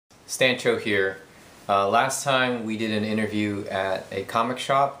Stancho here. Last time we did an interview at a comic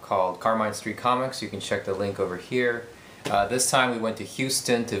shop called Carmine Street Comics. You can check the link over here. This time we went to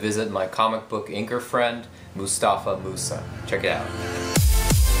Houston to visit my comic book inker friend, Mostafa Moussa. Check it out.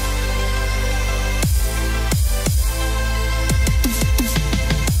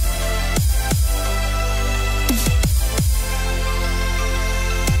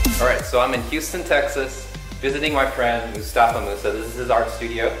 Alright, so I'm in Houston, Texas, visiting my friend Mostafa Moussa. This is his art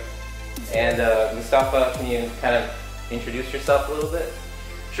studio. And Mostafa, can you kind of introduce yourself a little bit?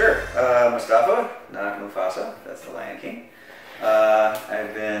 Sure. Mostafa Moussa, that's the Lion King.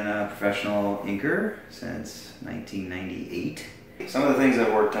 I've been a professional inker since 1998. Some of the things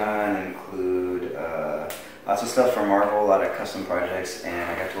I've worked on include lots of stuff for Marvel, a lot of custom projects, and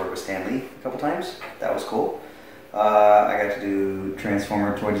I got to work with Stan Lee a couple times. That was cool. I got to do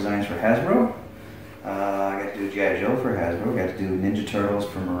Transformer toy designs for Hasbro. I got to do G.I. Joe for Hasbro. Got to do Ninja Turtles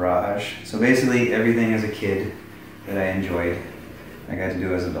for Mirage. So basically everything as a kid that I enjoyed, I got to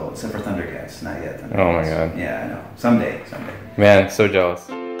do as an adult, except for Thundercats. Not yet. Thundercats. Oh my god. Yeah, I know. Someday. Man, so jealous.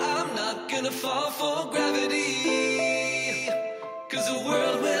 I'm not gonna fall for gravity, 'cause the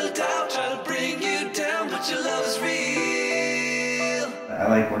world will doubt, try to bring you down, but your love is real. I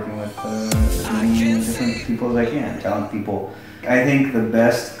like working with as many different people as I can, talented people. I think the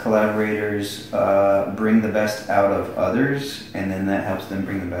best collaborators bring the best out of others, and then that helps them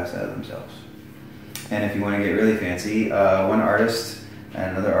bring the best out of themselves. And if you want to get really fancy, one artist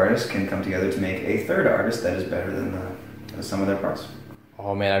and another artist can come together to make a third artist that is better than the sum of their parts.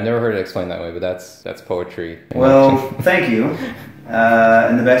 Oh man, I've never heard it explained that way, but that's poetry. Well, thank you.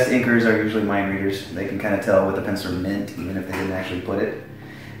 And the best inkers are usually mind readers. They can kind of tell what the pencil meant, even if they didn't actually put it.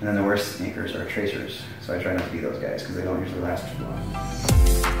 And then the worst inkers are tracers. So I try not to be those guys because they don't usually last too long.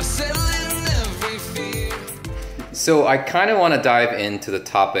 So I kind of want to dive into the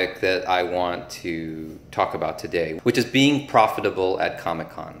topic that I want to talk about today, which is being profitable at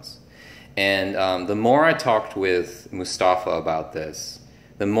Comic Cons. And the more I talked with Mostafa about this,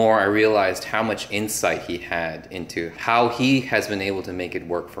 the more I realized how much insight he had into how he has been able to make it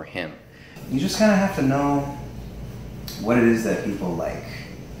work for him. You just kind of have to know what it is that people like.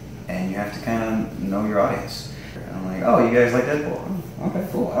 And you have to kind of know your audience. And I'm like, oh, you guys like Deadpool? Oh, okay,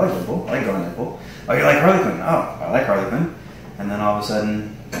 cool. I like Deadpool. I like going Deadpool. Oh, you like Harley Quinn? Oh, I like Harley Quinn. And then all of a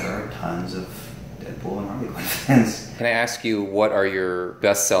sudden, there are tons of Deadpool and Harley Quinn fans. Can I ask you, what are your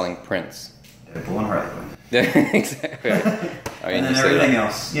best-selling prints? Deadpool and Harley Quinn. Exactly. I mean, and then everything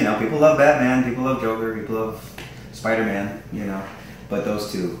else. You know, people love Batman, people love Joker, people love Spider-Man, you know. But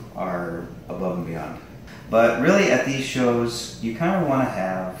those two are above and beyond. But really, at these shows, you kind of want to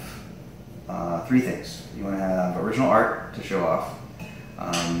have three things. You want to have original art to show off.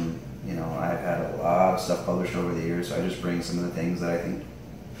 You know, I've had a lot of stuff published over the years, so I just bring some of the things that I think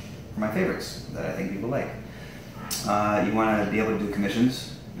are my favorites, that I think people like. You want to be able to do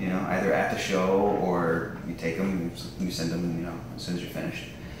commissions, you know, either at the show or you take them, you send them, you know, as soon as you're finished.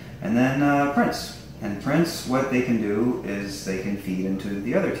 And then prints. And prints, what they can do is they can feed into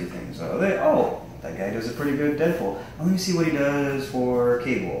the other two things. Oh, that guy does a pretty good Deadpool. Well, let me see what he does for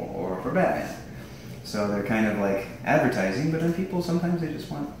Cable or for Batman. So they're kind of like advertising, but then people sometimes they just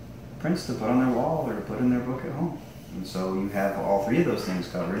want prints to put on their wall or to put in their book at home. And so you have all three of those things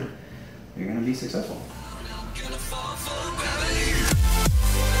covered, you're going to be successful.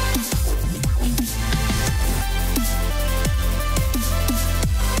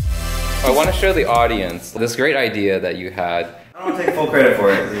 I want to show the audience this great idea that you had. I don't want to take full credit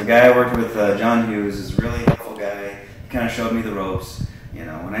for it. The guy I worked with, John Hughes, is a really helpful guy. He kind of showed me the ropes. You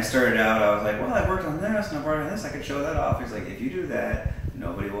know, when I started out, I was like, well, I've worked on this and I've worked on this, I could show that off. He's like, if you do that,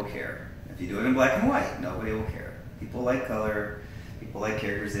 nobody will care. If you do it in black and white, nobody will care. People like color, people like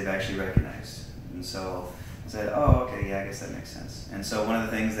characters they've actually recognized. And so I said, oh, okay, yeah, I guess that makes sense. And so one of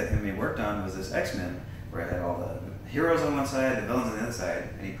the things that him and me worked on was this X-Men, where I had all the heroes on one side, the villains on the other side,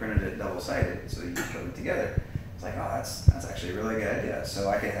 and he printed it double-sided, so you could put it together. It's like, oh, that's actually a really good idea. So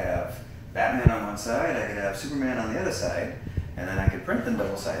I could have Batman on one side, I could have Superman on the other side, and then I could print them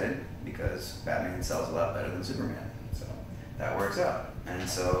double-sided because Batman sells a lot better than Superman. So that works out. And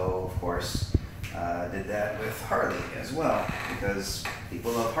so, of course, did that with Harley as well, because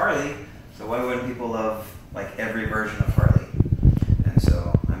people love Harley, so why wouldn't people love like every version of Harley? And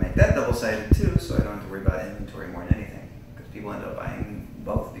so I make that double-sided too, so I don't have to worry about inventory more than anything, because people end up buying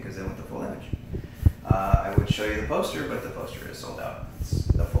both because they want the full image. I would show you the poster, but the poster is sold out. It's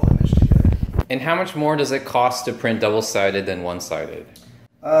the full image together. And how much more does it cost to print double-sided than one-sided?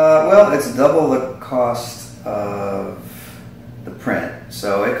 Well, it's double the cost of the print,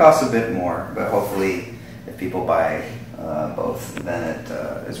 so it costs a bit more, but hopefully if people buy both, then it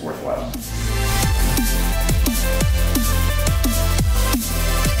is worthwhile.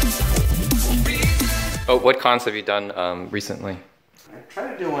 Oh, what cons have you done recently? I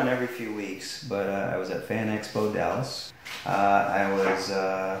try to do one every few weeks, but I was at Fan Expo Dallas. I was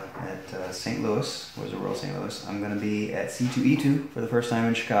at St. Louis, was at World St. Louis. I'm going to be at C2E2 for the first time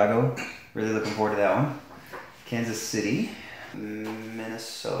in Chicago. Really looking forward to that one. Kansas City,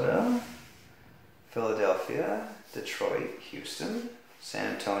 Minnesota, Philadelphia, Detroit, Houston,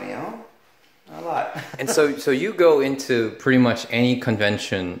 San Antonio. A lot. And so you go into pretty much any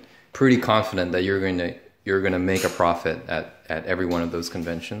convention pretty confident that you're going to make a profit at every one of those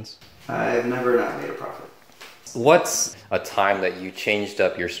conventions? I've never not made a profit. What's a time that you changed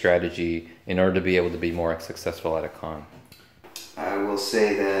up your strategy in order to be able to be more successful at a con? I will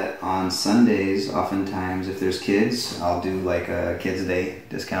say that on Sundays, oftentimes if there's kids, I'll do like a Kids Day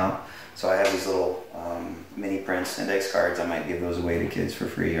discount. So I have these little mini prints, index cards. I might give those away to kids for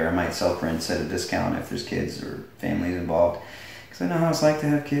free, or I might sell prints at a discount if there's kids or families involved. Because I know how it's like to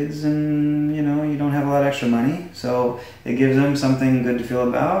have kids, and you don't have a lot of extra money, so it gives them something good to feel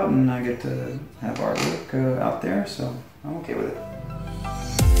about, and I get to have artwork out there, so I'm okay with it.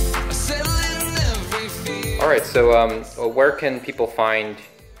 All right, so where can people find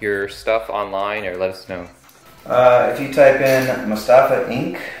your stuff online, or let us know? If you type in Mostafa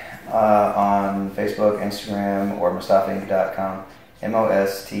Inc. On Facebook, Instagram, or MostafaInc.com,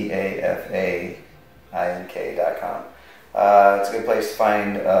 MostafaInk.com. It's a good place to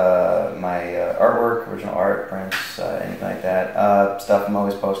find my artwork, original art, prints, anything like that. Stuff I'm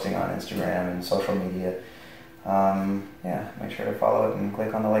always posting on Instagram and social media. Yeah, make sure to follow it and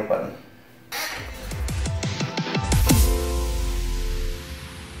click on the like button.